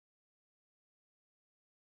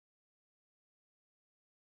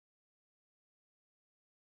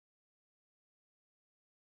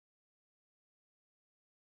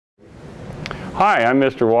Hi, I'm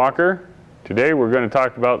Mr. Walker. Today we're going to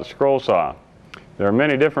talk about the scroll saw. There are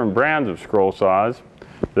many different brands of scroll saws.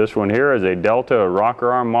 This one here is a Delta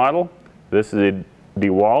rocker arm model. This is a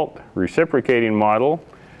DeWalt reciprocating model.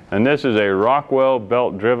 And this is a Rockwell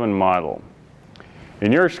belt driven model.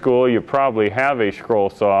 In your school you probably have a scroll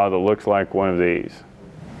saw that looks like one of these.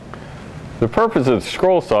 The purpose of the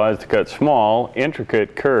scroll saw is to cut small,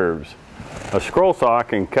 intricate curves. A scroll saw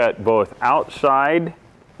can cut both outside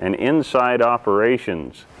and inside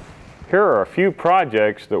operations. Here are a few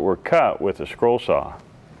projects that were cut with a scroll saw.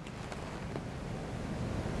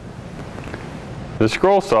 The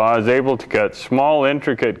scroll saw is able to cut small,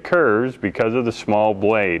 intricate curves because of the small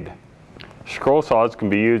blade. Scroll saws can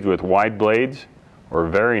be used with wide blades or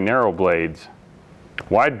very narrow blades.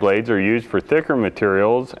 Wide blades are used for thicker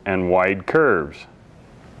materials and wide curves.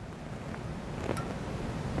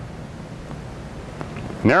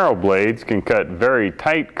 Narrow blades can cut very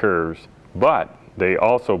tight curves, but they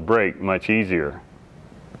also break much easier.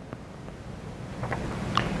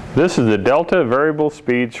 This is the Delta variable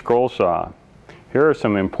speed scroll saw. Here are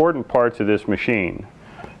some important parts of this machine.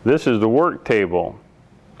 This is the work table.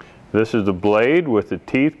 This is the blade with the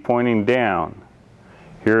teeth pointing down.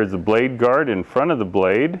 Here is the blade guard in front of the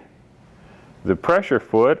blade, the pressure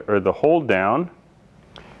foot or the hold down,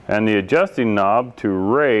 and the adjusting knob to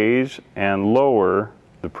raise and lower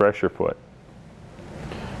the pressure foot.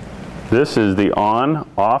 This is the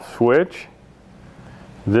on-off switch.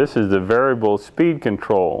 This is the variable speed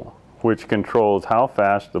control, which controls how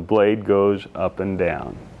fast the blade goes up and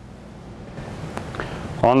down.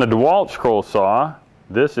 On the DeWalt scroll saw,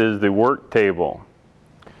 this is the work table.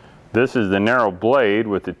 This is the narrow blade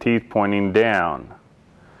with the teeth pointing down.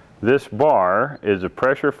 This bar is a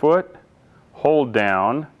pressure foot, hold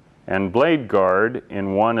down, and blade guard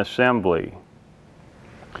in one assembly.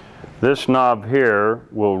 This knob here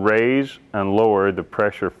will raise and lower the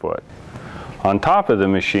pressure foot. On top of the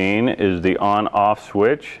machine is the on-off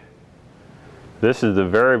switch. This is the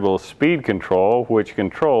variable speed control, which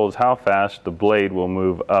controls how fast the blade will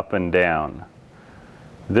move up and down.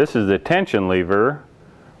 This is the tension lever,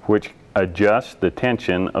 which adjusts the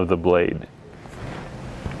tension of the blade.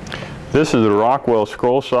 This is the Rockwell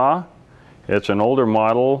scroll saw. It's an older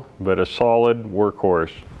model, but a solid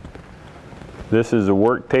workhorse. This is the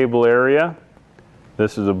work table area.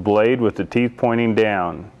 This is a blade with the teeth pointing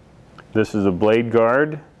down. This is a blade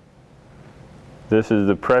guard. This is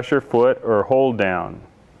the pressure foot or hold down.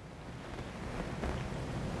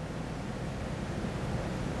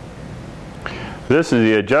 This is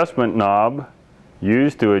the adjustment knob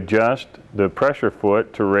used to adjust the pressure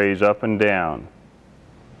foot to raise up and down.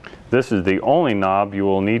 This is the only knob you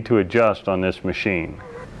will need to adjust on this machine.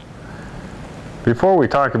 Before we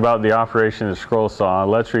talk about the operation of the scroll saw,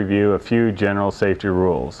 let's review a few general safety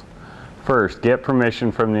rules. First, get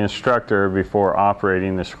permission from the instructor before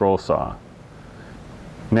operating the scroll saw.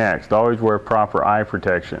 Next, always wear proper eye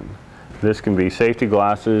protection. This can be safety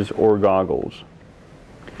glasses or goggles.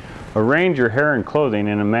 Arrange your hair and clothing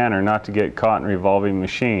in a manner not to get caught in revolving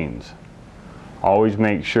machines. Always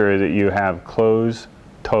make sure that you have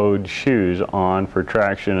closed-toed shoes on for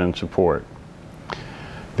traction and support.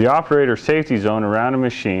 The operator safety zone around a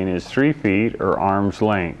machine is 3 feet or arm's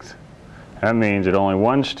length. That means that only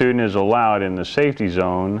one student is allowed in the safety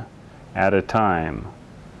zone at a time.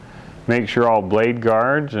 Make sure all blade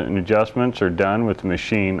guards and adjustments are done with the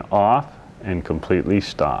machine off and completely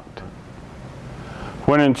stopped.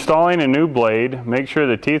 When installing a new blade, make sure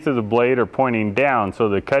the teeth of the blade are pointing down so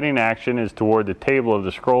the cutting action is toward the table of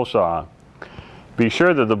the scroll saw. Be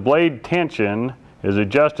sure that the blade tension is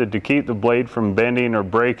adjusted to keep the blade from bending or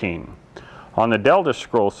breaking. On the Delta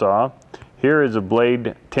scroll saw, here is a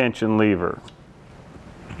blade tension lever.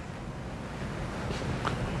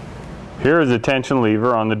 Here is the tension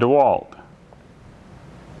lever on the DeWalt.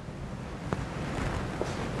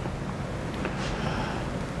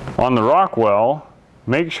 On the Rockwell,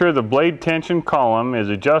 make sure the blade tension column is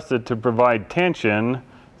adjusted to provide tension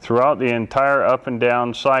throughout the entire up and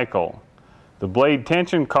down cycle. The blade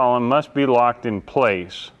tension column must be locked in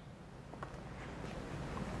place.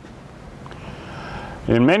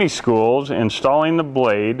 In many schools, installing the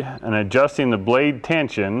blade and adjusting the blade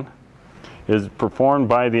tension is performed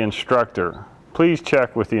by the instructor. Please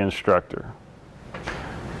check with the instructor.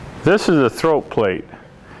 This is a throat plate.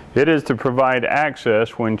 It is to provide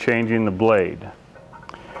access when changing the blade.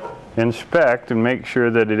 Inspect and make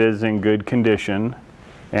sure that it is in good condition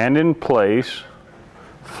and in place,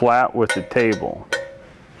 flat with the table.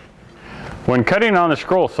 When cutting on the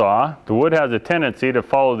scroll saw, the wood has a tendency to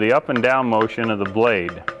follow the up and down motion of the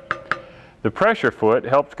blade. The pressure foot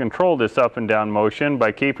helps control this up and down motion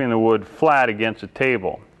by keeping the wood flat against the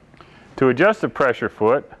table. To adjust the pressure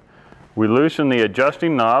foot, we loosen the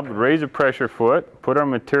adjusting knob, raise the pressure foot, put our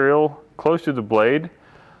material close to the blade,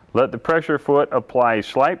 let the pressure foot apply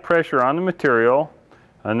slight pressure on the material,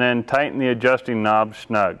 and then tighten the adjusting knob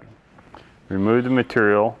snug. Remove the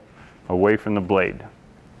material away from the blade.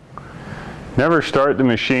 Never start the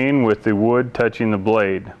machine with the wood touching the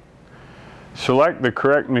blade. Select the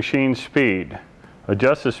correct machine speed.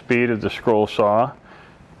 Adjust the speed of the scroll saw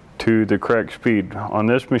to the correct speed. On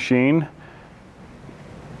this machine,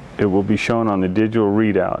 it will be shown on the digital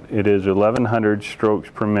readout. It is 1100 strokes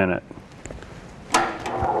per minute.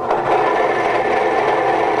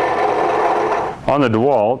 On the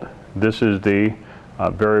DeWalt, this is the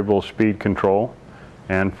variable speed control,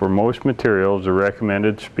 and for most materials the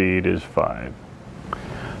recommended speed is 5.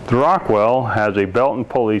 The Rockwell has a belt and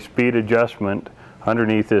pulley speed adjustment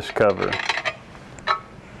underneath this cover.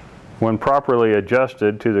 When properly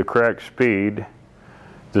adjusted to the correct speed,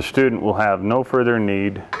 the student will have no further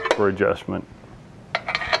need for adjustment.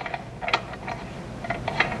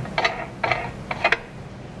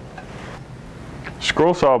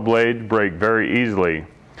 Scroll saw blades break very easily,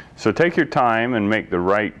 so take your time and make the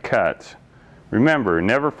right cuts. Remember,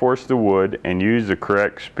 never force the wood and use the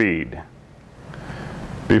correct speed.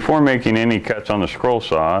 Before making any cuts on the scroll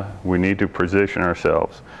saw, we need to position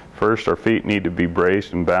ourselves. First, our feet need to be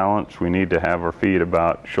braced and balanced. We need to have our feet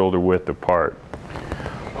about shoulder width apart.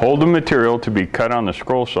 Hold the material to be cut on the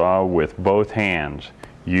scroll saw with both hands.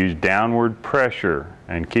 Use downward pressure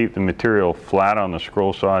and keep the material flat on the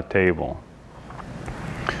scroll saw table.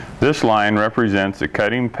 This line represents the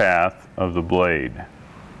cutting path of the blade.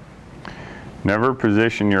 Never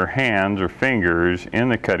position your hands or fingers in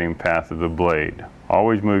the cutting path of the blade.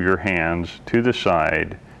 Always move your hands to the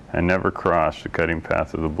side and never cross the cutting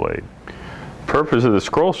path of the blade. The purpose of the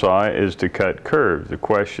scroll saw is to cut curves. The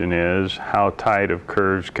question is, how tight of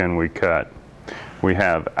curves can we cut? We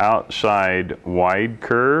have outside wide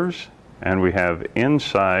curves and we have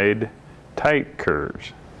inside tight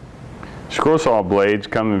curves. Scroll saw blades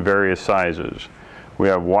come in various sizes. We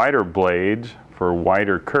have wider blades for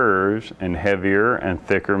wider curves and heavier and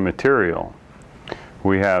thicker material.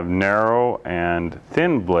 We have narrow and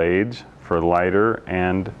thin blades for lighter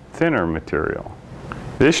and thinner material.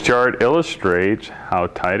 This chart illustrates how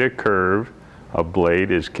tight a curve a blade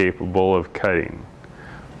is capable of cutting.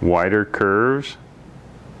 Wider curves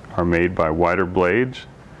are made by wider blades.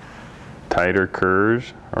 Tighter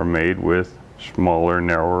curves are made with smaller,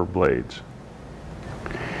 narrower blades.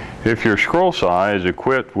 If your scroll saw is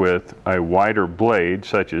equipped with a wider blade,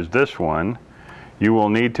 such as this one, you will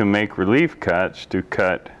need to make relief cuts to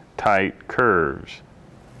cut tight curves.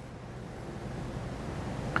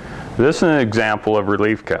 This is an example of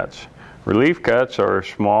relief cuts. Relief cuts are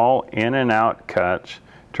small in and out cuts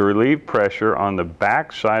to relieve pressure on the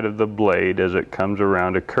back side of the blade as it comes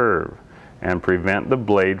around a curve and prevent the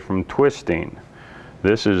blade from twisting.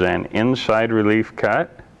 This is an inside relief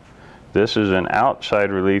cut. This is an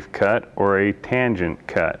outside relief cut or a tangent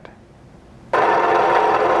cut.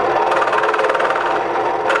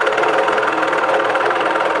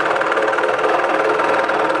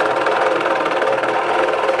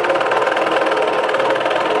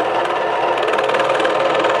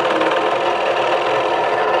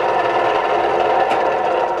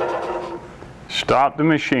 Stop the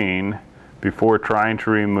machine before trying to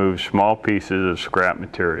remove small pieces of scrap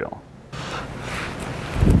material.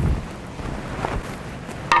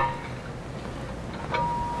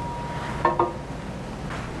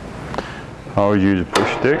 Always use a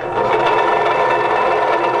push stick.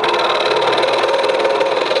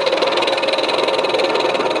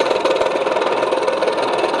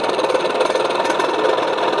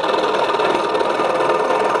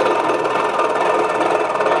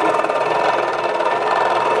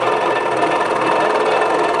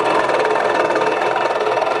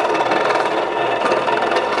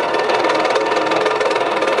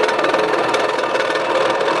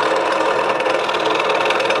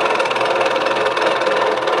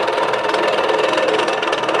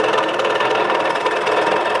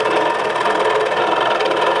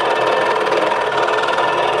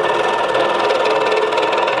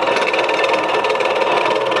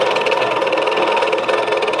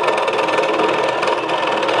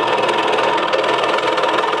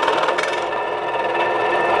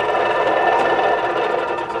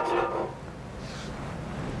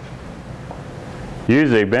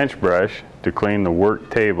 Use a bench brush to clean the work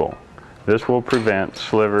table. This will prevent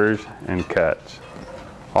slivers and cuts.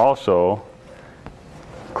 Also,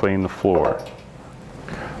 clean the floor.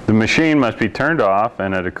 The machine must be turned off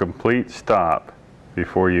and at a complete stop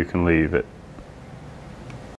before you can leave it.